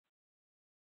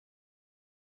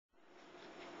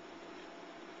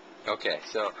Okay,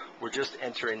 so we're just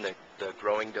entering the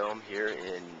growing dome here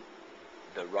in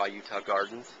the Raw Utah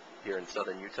Gardens here in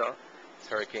southern Utah. It's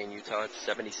Hurricane Utah. It's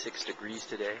 76 degrees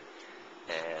today,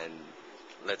 and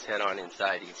let's head on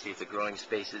inside. You can see the Growing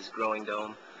Spaces Growing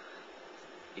Dome.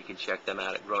 You can check them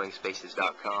out at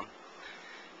growing-spaces.com.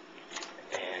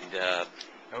 And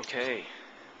okay,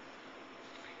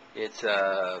 it's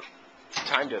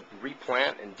time to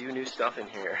replant and do new stuff in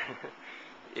here.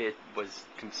 It was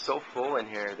so full in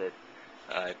here that,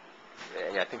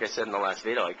 and I think I said in the last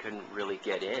video, I couldn't really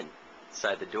get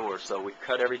inside the door. So we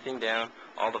cut everything down.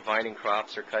 All the vining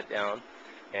crops are cut down,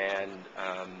 and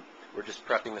we're just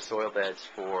prepping the soil beds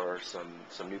for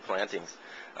some new plantings.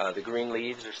 The green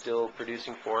leaves are still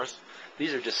producing for us.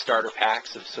 These are just starter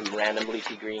packs of some random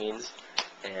leafy greens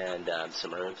and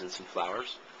some herbs and some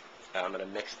flowers. I'm going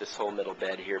to mix this whole middle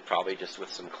bed here probably just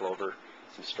with some clover,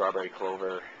 some strawberry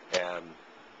clover, and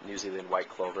New Zealand white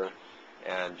clover,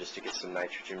 and just to get some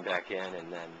nitrogen back in,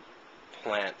 and then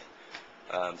plant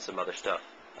some other stuff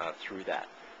through that.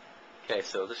 Okay,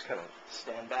 so just kind of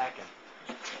stand back and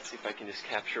see if I can just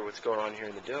capture what's going on here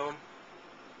in the dome.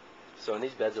 So in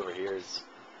these beds over here is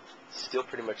still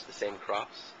pretty much the same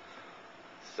crops.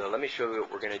 So let me show you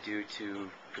what we're going to do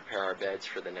to prepare our beds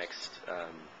for the next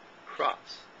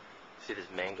crops. See, this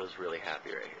mango's really happy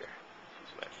right here.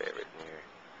 She's my favorite in here.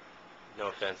 No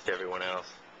offense to everyone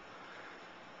else.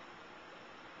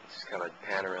 Just kind of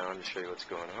pan around and show you what's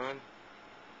going on.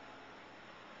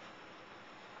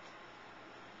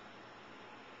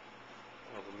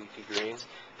 All the leafy greens.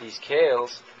 These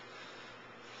kales,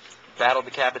 battled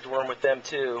the cabbage worm with them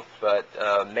too, but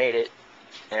made it,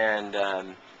 and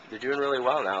they're doing really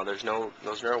well now. There's no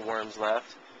worms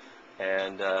left,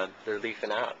 and they're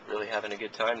leafing out, really having a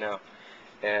good time now.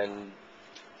 And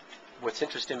what's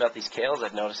interesting about these kales,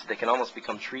 I've noticed that they can almost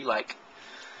become tree-like.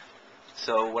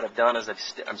 So what I've done is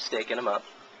I'm staking them up,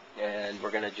 and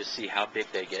we're going to just see how big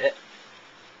they get.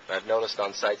 I've noticed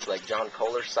on sites like John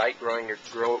Kohler's site,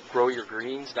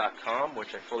 growyourgreens.com,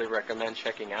 which I fully recommend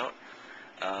checking out.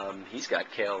 He's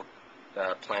got kale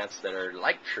plants that are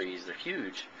like trees. They're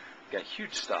huge. Got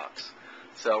huge stalks.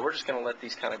 So we're just going to let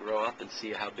these kind of grow up and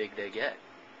see how big they get.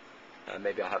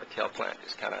 Maybe I'll have a kale plant,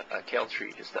 just kind of a kale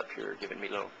tree just up here giving me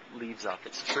little leaves off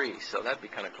its tree. So that'd be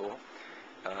kind of cool.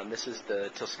 This is the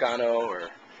Toscano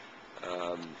or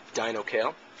Dino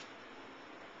kale.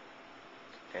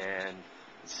 And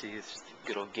let's see, it's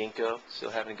good old ginkgo, still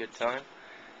having a good time.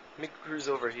 Let me cruise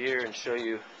over here and show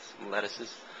you some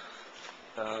lettuces.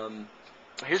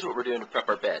 Here's what we're doing to prep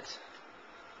our beds,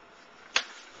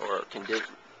 or can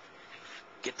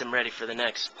get them ready for the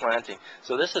next planting.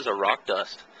 So this is a rock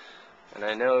dust. And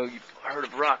I know you've heard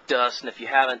of rock dust, and if you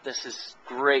haven't, this is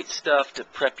great stuff to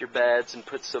prep your beds and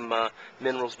put some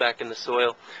minerals back in the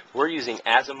soil. We're using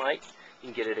azomite.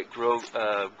 You can get it at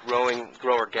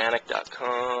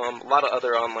groworganic.com. A lot of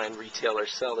other online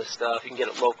retailers sell this stuff. You can get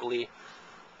it locally.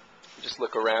 Just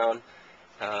look around.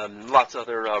 Lots of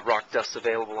other rock dusts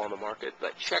available on the market,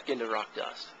 but check into rock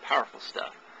dust. Powerful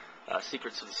stuff.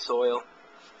 Secrets of the Soil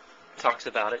talks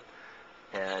about it,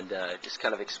 and just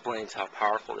kind of explains how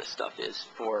powerful this stuff is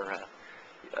for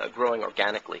growing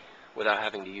organically without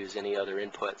having to use any other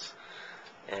inputs,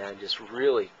 and just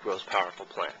really grows powerful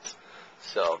plants.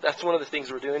 So that's one of the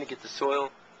things we're doing to get the soil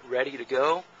ready to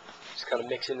go. Just kind of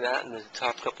mixing that in the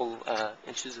top couple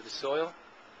inches of the soil,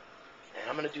 and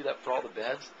I'm going to do that for all the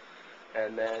beds,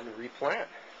 and then replant.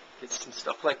 Get some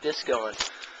stuff like this going.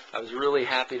 I was really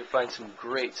happy to find some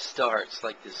great starts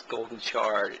like this golden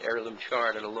chard, heirloom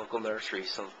chard at a local nursery.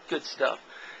 So good stuff.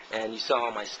 And you saw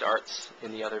all my starts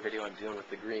in the other video I'm doing with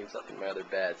the greens up in my other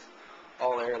beds.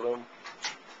 All heirloom.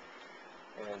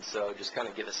 And so just kind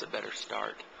of give us a better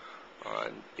start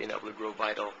on being able to grow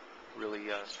vital, really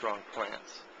strong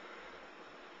plants.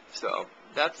 So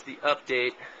that's the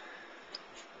update.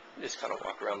 Just kind of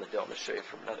walk around the dome to show you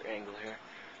from another angle here.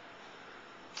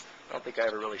 I don't think I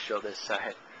ever really show this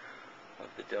side of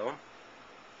the dome.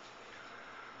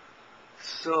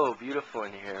 So beautiful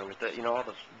in here with that, all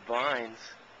the vines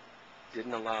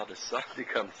didn't allow the sun to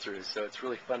come through, so it's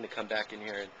really fun to come back in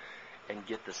here and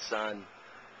get the sun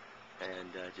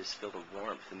and just feel the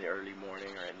warmth in the early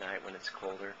morning or at night when it's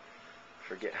colder.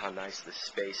 Forget how nice this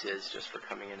space is just for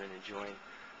coming in and enjoying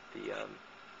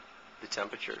the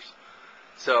temperatures.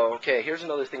 So okay, here's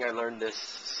another thing I learned this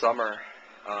summer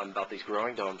about these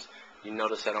growing domes. You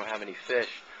notice I don't have any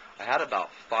fish. I had about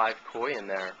 5 koi in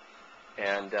there,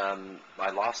 and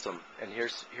I lost them. And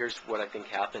here's what I think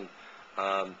happened.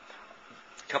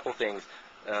 Couple things.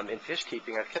 In fish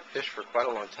keeping, I've kept fish for quite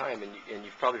a long time, and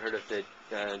you've probably heard of the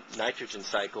nitrogen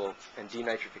cycle and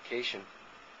denitrification.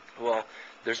 Well,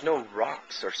 there's no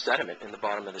rocks or sediment in the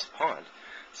bottom of this pond.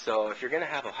 So if you're going to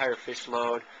have a higher fish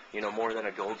load, more than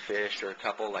a goldfish or a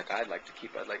couple, like I'd like to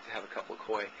have a couple of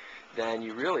koi, then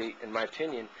you really, in my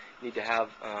opinion, need to have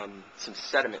some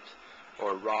sediment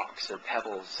or rocks or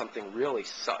pebbles, something really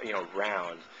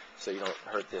round, so you don't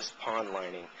hurt this pond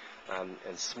lining,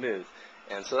 and smooth.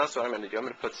 And so that's what I'm going to do. I'm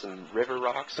going to put some river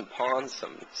rocks, some ponds,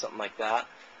 something like that,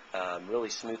 really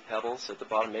smooth pebbles at the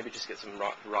bottom. Maybe just get some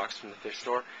rocks from the fish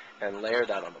store and layer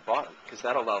that on the bottom, because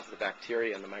that allows the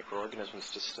bacteria and the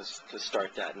microorganisms to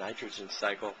start that nitrogen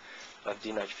cycle of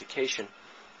denitrification.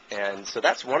 And so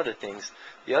that's one of the things.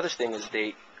 The other thing is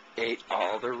they ate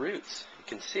all their roots. You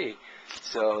can see.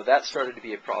 So that started to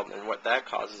be a problem, and what that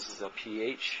causes is a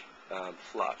pH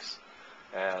flux.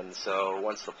 And so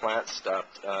once the plant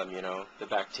stopped, the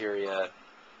bacteria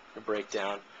break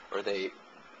down, or the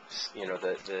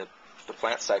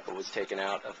plant cycle was taken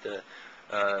out of the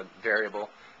variable,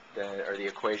 or the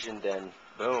equation, then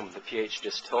boom, the pH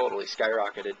just totally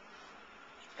skyrocketed,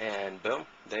 and boom,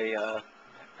 they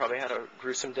probably had a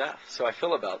gruesome death. So I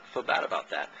feel bad about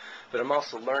that, but I'm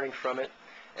also learning from it.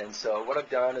 And so what I've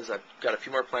done is I've got a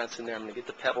few more plants in there. I'm going to get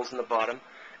the pebbles in the bottom,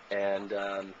 and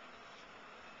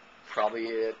probably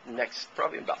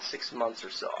in about 6 months or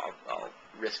so, I'll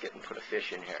risk it and put a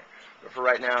fish in here. But for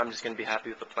right now, I'm just going to be happy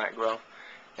with the plant growth.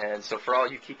 And so for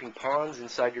all you keeping ponds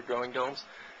inside your growing domes,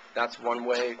 that's one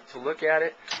way to look at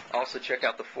it. Also check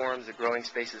out the forums at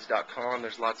growingspaces.com.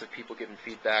 There's lots of people giving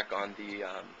feedback on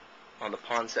the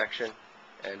pond section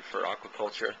and for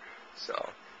aquaculture. So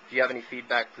if you have any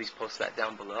feedback, please post that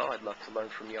down below. I'd love to learn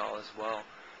from you all as well,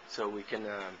 so we can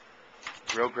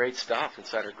grow great stuff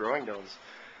inside our growing domes.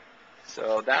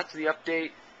 So that's the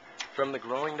update from the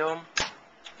growing dome.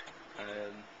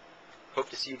 Hope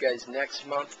to see you guys next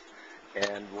month,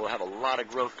 and we'll have a lot of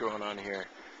growth going on here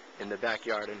in the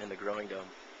backyard and in the growing dome.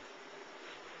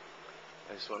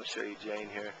 I just want to show you Jane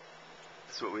here.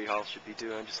 That's what we all should be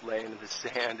doing, just laying in the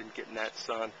sand and getting that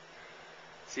sun.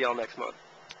 See y'all next month.